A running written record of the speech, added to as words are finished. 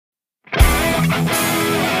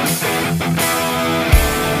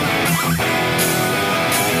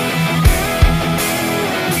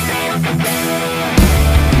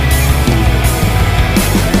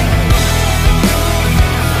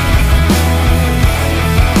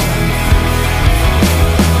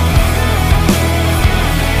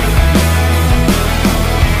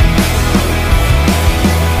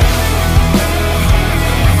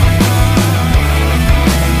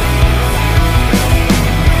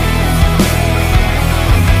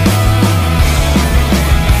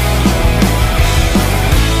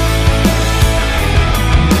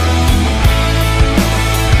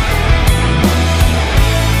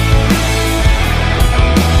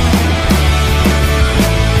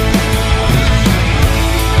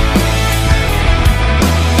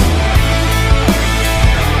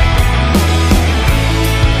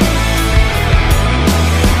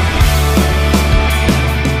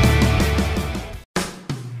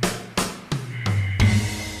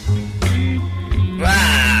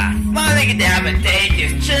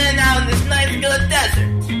chilling out in this nice good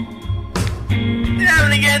desert. Been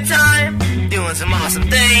having a good time, doing some awesome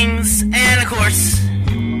things, and of course,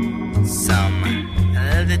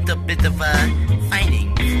 a little bit of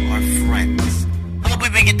finding for our friends. Hope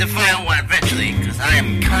we get to find one eventually, because I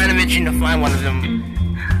am kind of itching to find one of them.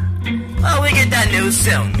 Well, we get that news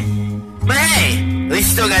soon. But hey, at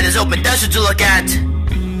least still got this open desert to look at.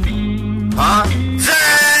 Huh?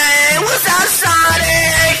 Say, what's up,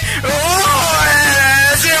 Sonic? Oh,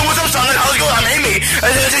 say, what's up, Sonic? How's it going? I'm Amy.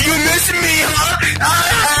 You missing me, huh?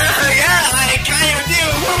 Yeah, I kind of do.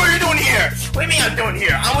 What were you doing here? What do you mean I'm doing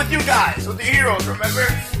here? I'm with you guys, with the heroes, remember?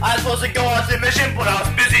 I was supposed to go on to the mission, but I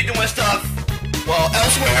was busy doing stuff, well,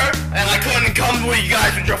 elsewhere, and I couldn't come with you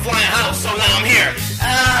guys with your flying house, so now I'm here.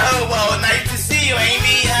 Well, nice to see you,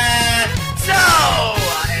 Amy. So,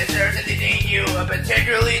 is there anything you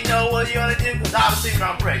particularly know what you want to do? Because obviously you're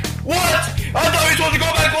on break. What? I thought we were supposed to go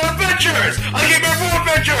back on adventures. I came here for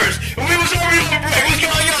adventures, and we was already on break. What's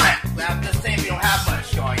going on? Well, I'm just saying we don't have much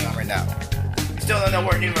going on right now. We still don't know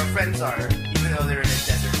where any of our friends are, even though they're in the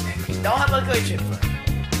desert, and we don't have a relationship for them.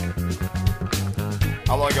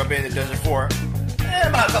 How long have you been in the desert for?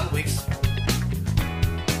 About a couple weeks.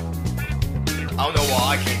 I don't know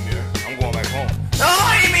why I came here. I'm going back home.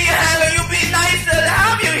 Oh, Amy, you'd be nice to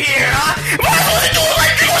have you here, huh? Why would you do it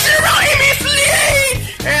like this? Sit around, Amy,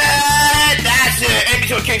 sleep! That's it. Amy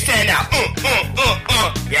to a kickstand now.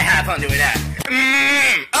 Yeah, have fun doing that.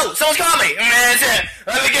 Oh, someone's calling me. That's it.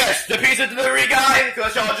 Let me guess. The pizza delivery guy?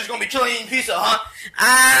 Because y'all just gonna be chilling eating pizza, huh?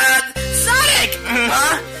 Sonic!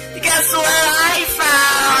 Huh? Guess what I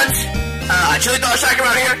found? Chili dog shack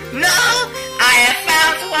around here? No! I have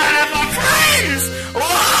found one of our friends!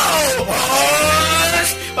 Whoa!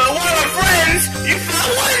 One of our friends? You found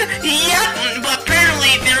one? Yep, but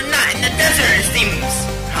apparently they're not in the desert, it seems.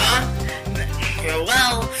 Huh?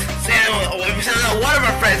 Well, one of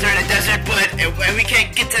our friends are in the desert, but we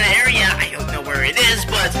can't get to the area. I don't know where it is,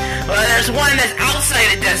 but there's one that's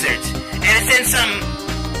outside the desert, and it's in some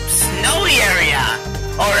snowy area.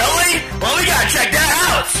 Oh, really? Well, we gotta check that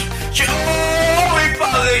out. Oh, we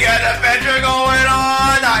finally got an adventure going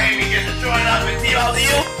on. Now Amy gets to join up and team out with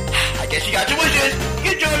you. I guess you got your wishes.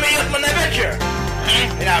 You can join me up on the adventure.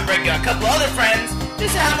 And I'll bring a couple other friends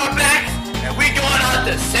just to have our backs, and we going out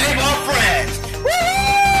to save our friends.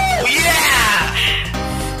 Woo! Yeah!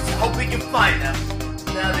 So hope we can find them.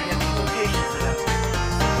 Now they get the location for them.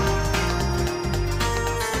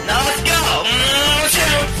 Now let's go.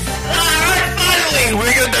 Alright, finally,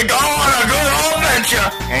 we're good to go on a good old adventure.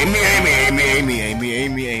 Amy.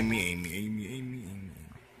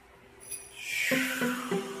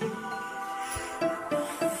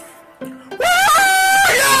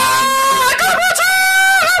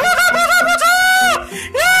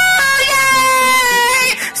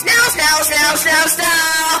 Snow.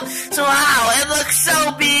 So wow, it looks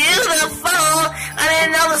so beautiful. I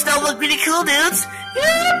didn't know the snow looked pretty cool, dudes.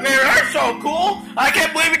 Yeah, man, that's so cool. I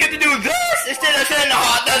can't believe we get to do this instead of sitting in the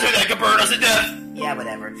hot desert that could burn us to death. Yeah,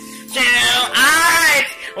 whatever. So, alright,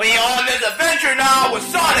 we on this adventure now with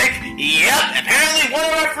Sonic. Yep, apparently one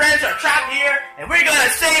of our friends are trapped here, and we're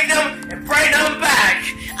gonna save them and bring them back.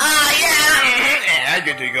 Yeah. And I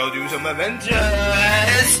get to go do some adventures.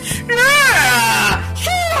 Yeah.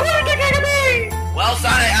 Sure, what are you thinking of me? Well,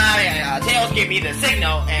 Sonic, Tails gave me the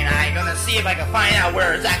signal, and I'm gonna see if I can find out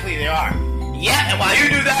where exactly they are. Yeah, and while you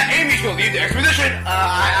do that, Amy's gonna lead the expedition.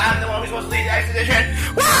 I'm the one who's supposed to lead the expedition.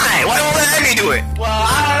 Why? Why won't let Amy do it? Well,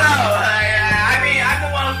 I don't know. I mean, I'm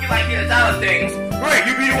the one who can, get us out of things. Great,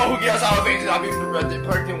 you be the one who gets us out of things, and I'll be the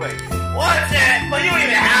perfect way. What's it? But you don't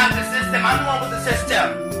even have the system. I'm the one with the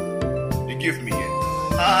system. You give me it.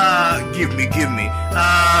 Give me. Give me.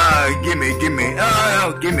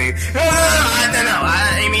 No.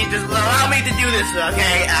 Amy, just allow me to do this,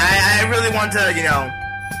 okay? I really want to,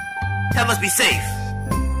 help us be safe.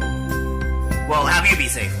 Well, have you be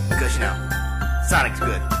safe, because, Sonic's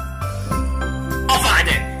good. Oh, fine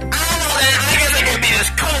then. I guess I could be this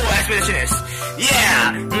cool expeditionist.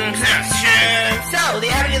 Yeah. So, do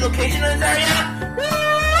you have any location in this area?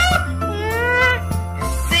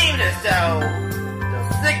 It seems as though the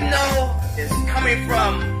signal is coming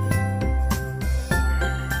from...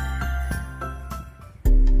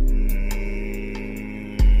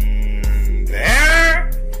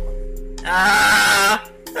 there? That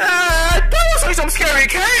looks like some scary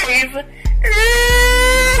cave.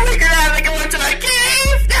 We're gonna have to go into a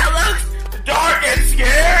cave that looks dark and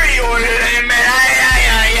scary, or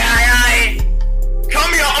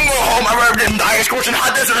come here, I'm going home. I rather than die scorching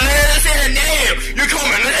hot desert. Listen, name. You're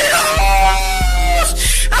coming.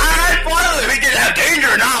 Finally, we get to have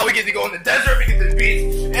danger now. We get to go in the desert. We get to the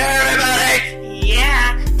beach. Everybody,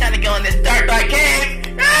 yeah, time to go in this dark cave.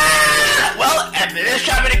 Well, after this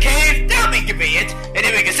trap in the cave, that'll be convenient, and then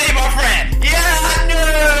we can save our friend. Yeah,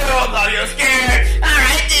 no, I'm not you're scared.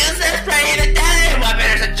 Alright, dudes, let's pray in the day. Well,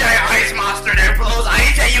 there's a giant ice monster that flows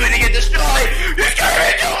ice at you and you get destroyed. You're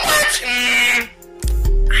scared too much.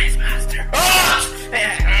 Ice monster.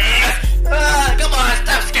 Come on,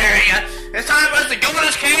 stop scaring us. It's time for us to go in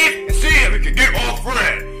this cave and see if we can get our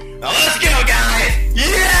friend. Now let's go, guys.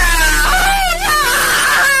 Yeah!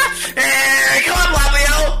 Come on,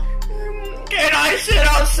 Blobio. Can I sit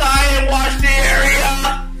outside and watch the area?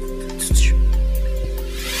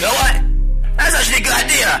 You know what? That's actually a good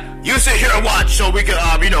idea. You sit here and watch so we can,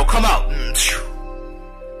 come out.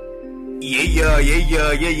 Yeah.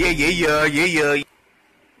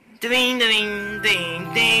 Ding, ding,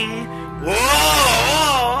 ding, ding.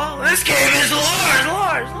 Whoa! This cave is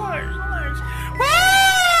large. Whoa!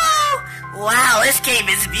 Wow, this cave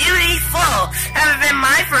is beautiful. Haven't been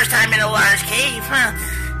my first time in a large cave, huh?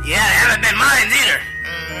 Yeah, haven't been mine either.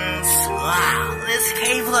 Wow, this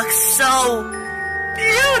cave looks so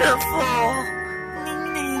beautiful.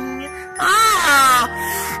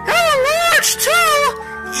 How large too?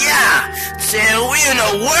 Yeah, so we don't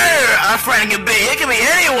know where our friend can be. It can be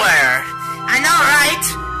anywhere. I know, right?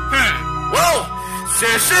 Well,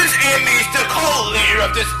 since Amy's the co-leader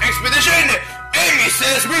of this expedition, Amy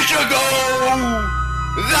says we should go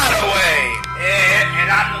that way. And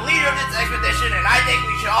I'm the leader of this expedition, and I think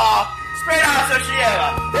we should all spread out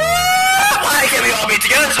together. Why can't we all be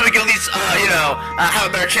together so we can at least, have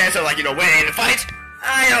a better chance of, winning the fight?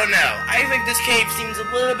 I don't know. I think this cave seems a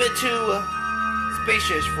little bit too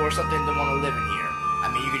spacious for something to want to live in here. I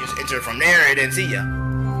mean, you can just enter from there and then see ya.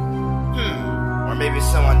 Or maybe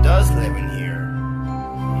someone does live in here,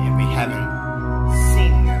 and we haven't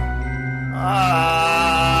seen them.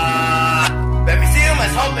 But if we see them,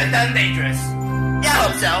 let's hope it's not dangerous. Yeah, I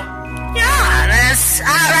hope so. Yeah,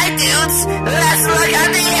 alright, dudes. Let's look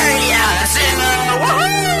at the area.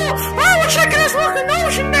 Woohoo! Wow, we're checking this looking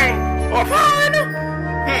ocean thing. Or pond.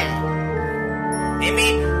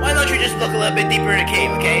 Amy, why don't you just look a little bit deeper in the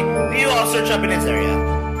cave, okay? You all search up in this area.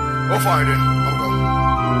 We'll find it. I'll go.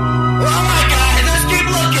 Oh my God, let's keep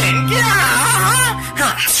looking.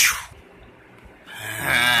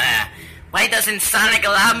 Why doesn't Sonic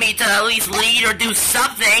allow me to at least lead or do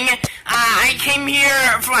something? I came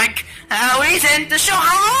here for a reason to show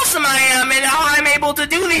how awesome I am and how I'm able to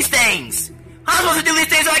do these things. How am I supposed to do these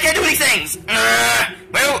things if I can't do these things?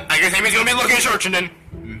 Well, I guess Amy's gonna be looking and searching then.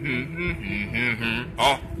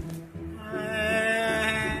 Oh.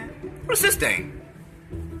 What's this thing?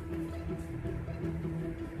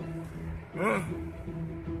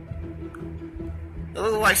 It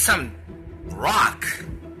looks like some rock.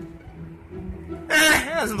 It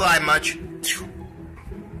doesn't look like much.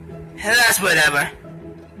 That's whatever.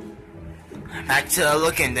 Back to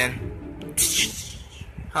looking then.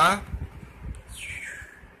 Huh?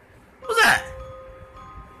 What's that?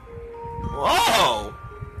 Whoa!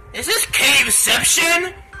 Is this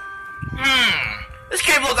caveception? This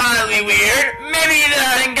cave looks oddly weird. Maybe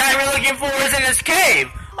the guy we're looking for is in this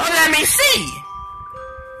cave. Oh, let me see.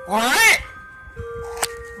 What?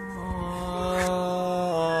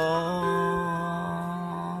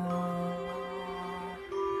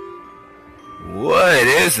 What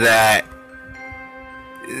is that?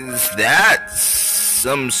 Is that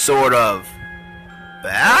some sort of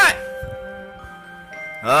bat?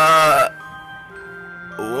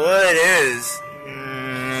 What is?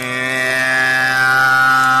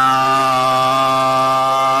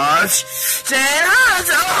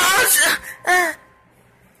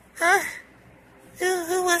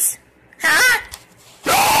 Who was? Huh?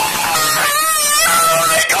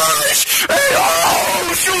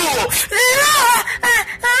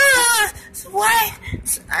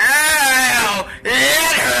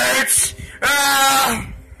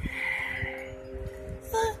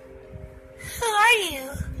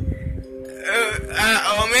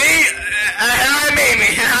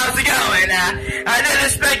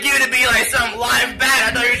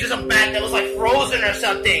 there's a bat that was like frozen or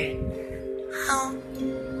something. Oh,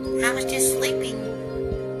 I was just sleeping.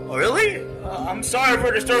 Oh, really? I'm sorry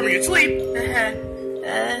for disturbing your sleep.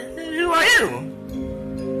 Who are you?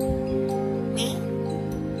 Me?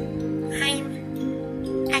 I'm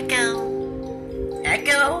Echo.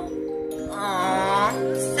 Echo? Aww,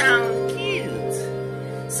 sound cute.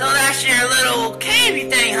 So that's your little cavey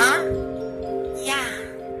thing, huh? Yeah.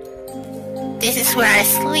 This is where I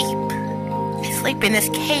sleep. I sleep in this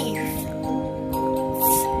cave.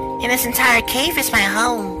 And this entire cave is my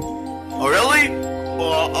home. Oh, really?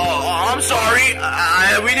 I'm sorry.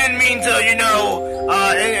 We didn't mean to,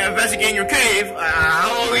 investigate your cave.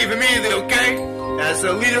 I'll leave immediately, okay? As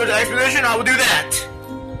the leader of the expedition, I will do that.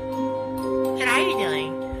 What are you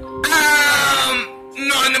doing?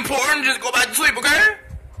 Nothing important. Just go back to sleep, okay?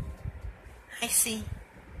 I see.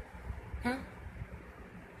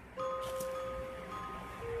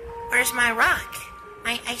 Where's my rock?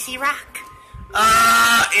 My icy rock.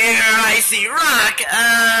 Here I see rock.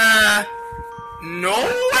 Nowhere?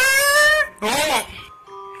 Oh,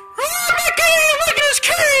 my cave! Look at this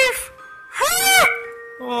cave!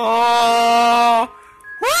 Oh,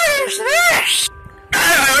 what is this? I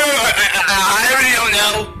really don't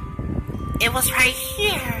know. It was right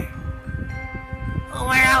here.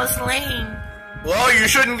 Where I was laying. Well, you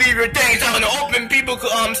shouldn't leave your things out in the open. People could,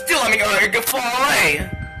 could fall away.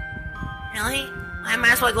 Really? I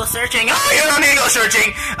might as well go searching. Oh, you don't need to go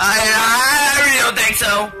searching. I really don't think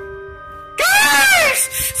so. Guys!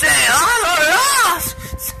 Say,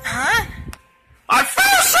 Huh? I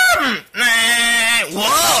found something!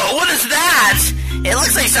 Whoa, what is that? It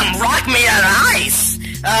looks like some rock made out of ice.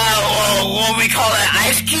 What we call it,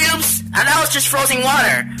 ice cubes? I know it's just frozen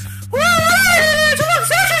water. Whoa, it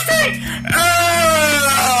looks interesting!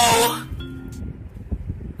 Oh!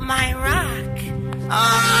 My rock.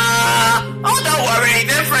 Don't worry,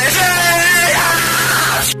 they're friends.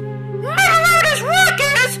 Remember where this rock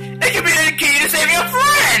is? It could be the key to saving your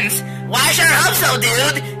friends. Well, I sure hope so,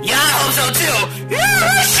 dude. Yeah, I hope so too.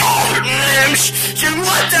 Yeah, sure.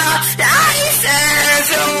 What the ice is?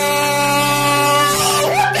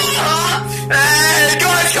 What the?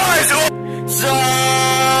 Guys. So,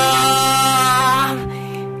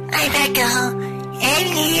 I'm Echo, and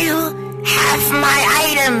you have my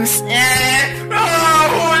items. who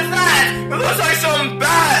is that? It looks like some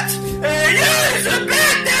bat. Yeah, it's a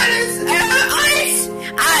bat that is ice.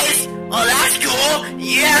 Ice? Oh, that's cool.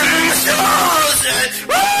 Yeah,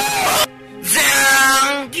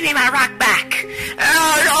 Give me my rock back.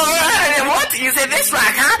 What? You said this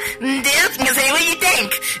rock, huh? Dude, you say what you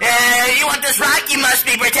think. You want this rock? You must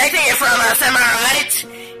be protecting it from us, am I right?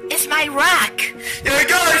 It's my rock.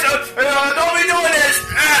 Guys, don't be doing this.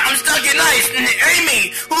 I'm stuck in ice.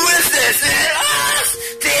 Amy, who is this?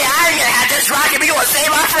 See, I'm gonna have this rock and we gonna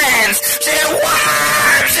save our friends. See,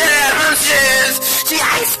 worms. The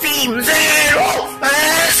ice beams.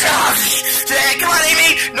 Come on,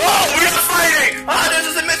 Amy. No, we're not fighting. This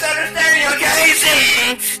is a misunderstanding, okay?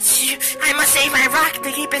 I must save my rock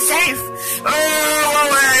to keep it safe. We're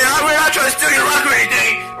not trying to steal your rock or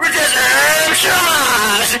anything. We're just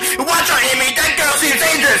shots. Watch out, Amy. That girl seems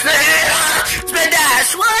dangerous. Spin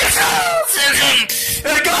dash. What?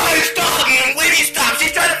 Guys, stop. Lady, stop.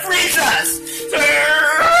 She's trying to freeze us.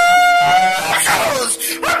 How's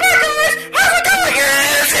it going?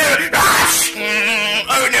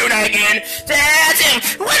 Oh, no, not again.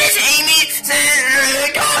 What is it, Amy?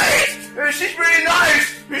 Guys, she's pretty nice.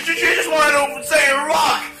 She just wanted to say a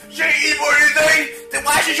rock. She ain't evil or anything. Then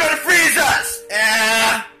why is she trying to freeze us?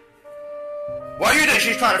 Why do you think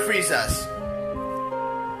she's trying to freeze us?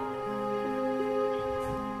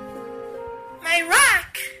 My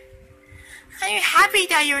rock. I'm happy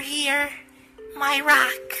that you're here. My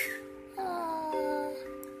rock.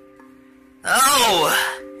 Oh.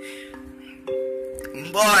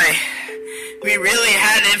 Boy, we really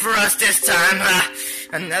had it for us this time.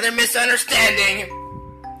 Another misunderstanding.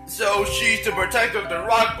 So she's the protector of the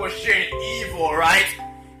rock, but she ain't evil, right?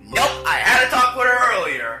 Nope, I had to talk with her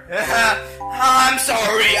earlier. I'm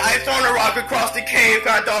sorry, I thrown a rock across the cave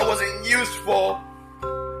because I thought it wasn't useful.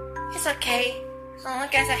 It's okay. As long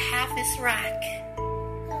as I have this rock.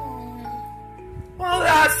 Well,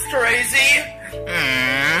 that's crazy.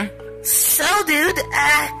 So, dude,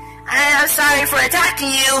 I'm sorry for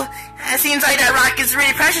attacking you. It seems like that rock is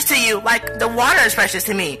really precious to you, like the water is precious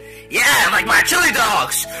to me. Yeah, like my chili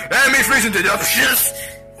dogs. That means freezing to death.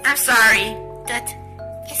 I'm sorry, but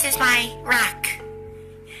this is my rock.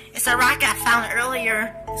 It's a rock I found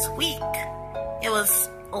earlier this week. It was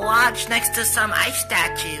lodged next to some ice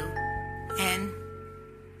statue, and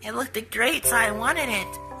it looked great, so I wanted it.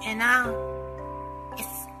 And now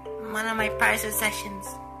one of my prized possessions.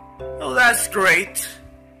 Oh, that's great.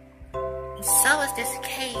 So is this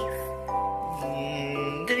cave.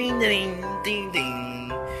 Ding, ding, ding,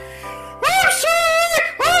 ding. I'm sorry!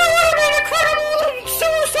 I'm an incredible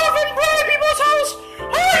steal stuff in blind people's house!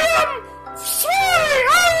 I am sorry!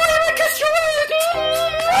 I want to kiss your ass!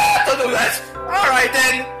 Don't do that. Alright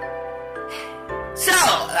then. So,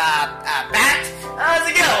 Bat, how's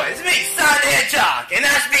it going? It's me, Sonic the Hedgehog, and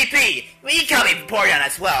that's BP. Well, you can call me Vaporeon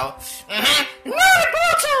as well.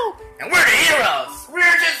 Naruto! And we're the heroes. We're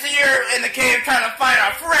just here in the cave trying to find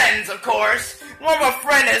our friends, of course. One of our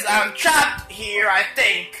friends is trapped here, I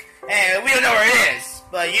think, and we don't know where it is.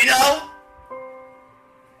 But you know?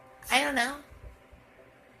 I don't know.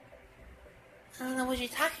 I don't know what you're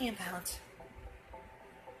talking about.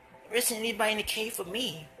 There isn't anybody in the cave with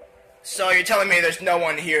me. So you're telling me there's no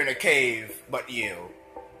one here in the cave but you?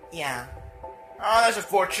 Yeah. Oh, that's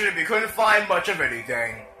unfortunate. We couldn't find much of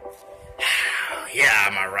anything. Yeah,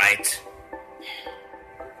 am I right?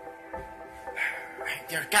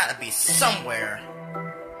 There gotta be somewhere.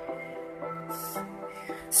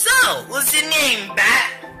 So, what's your name,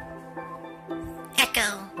 Bat?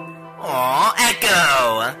 Echo. Aw,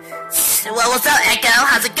 Echo. Well, what's up, Echo?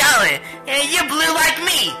 How's it going? Hey, you're blue like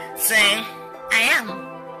me. Sing. I am.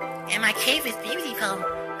 And my cave is beautiful.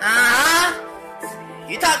 Uh-huh.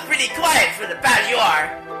 You talk pretty quiet for the bat you are.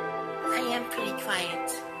 I am pretty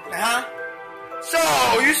quiet. Uh-huh. So,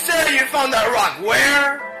 you said you found that rock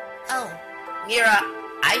where? Oh, near a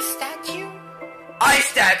ice statue? Ice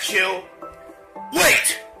statue?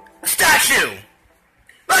 Wait! A statue!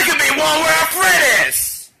 That could be one where our friend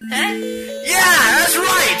is! Huh? Yeah, that's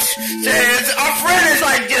right! Since our friend is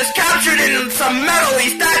like just captured in some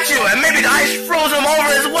metal-y statue and maybe the ice froze him over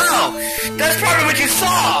as well. That's probably what you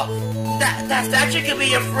saw! That statue could be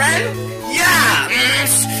your friend? Yeah!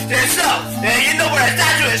 So, you know where that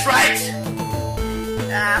statue is, right?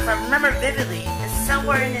 If I remember vividly, it's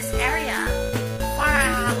somewhere in this area.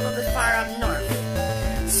 A little bit far up north.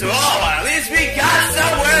 So, at least we got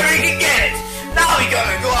somewhere we can get it. Now we're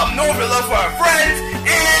gonna go up north and look for our friends,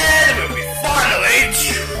 and we'll be finally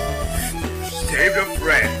saved a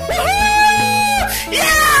friend. Yeah!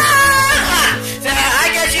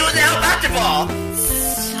 I guess you was to help after all.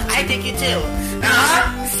 I think you too.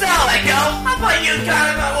 So, Echo, how about you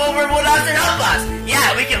come over with us and help us?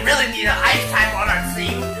 Yeah, we can really need an ice type on our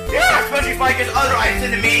team. Yeah, especially if I get other ice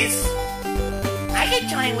enemies. I could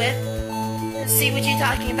join with. See what you're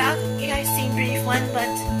talking about. You guys seem pretty fun, but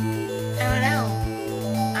I don't know.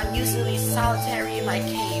 I'm usually solitary in my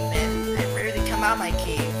cave, and I rarely come out of my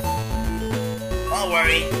cave. Don't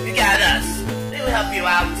worry, you got us. We will help you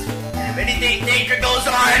out. And if anything danger goes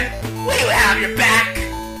on, we will have your back.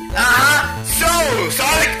 So,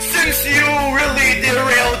 Sonic, since you really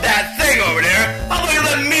derailed that thing over there, how about you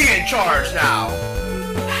let me in charge now?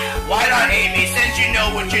 Why not, Amy? Since you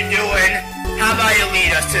know what you're doing, how about you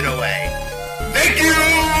lead us to the way? Thank you!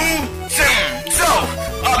 So,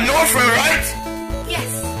 up north, right?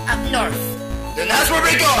 Yes, up north. Then that's where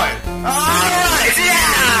we're going. Alright,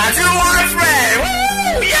 yeah! To our friend!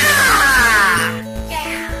 Woo! Yeah!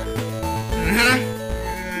 Yeah. Mm-hmm.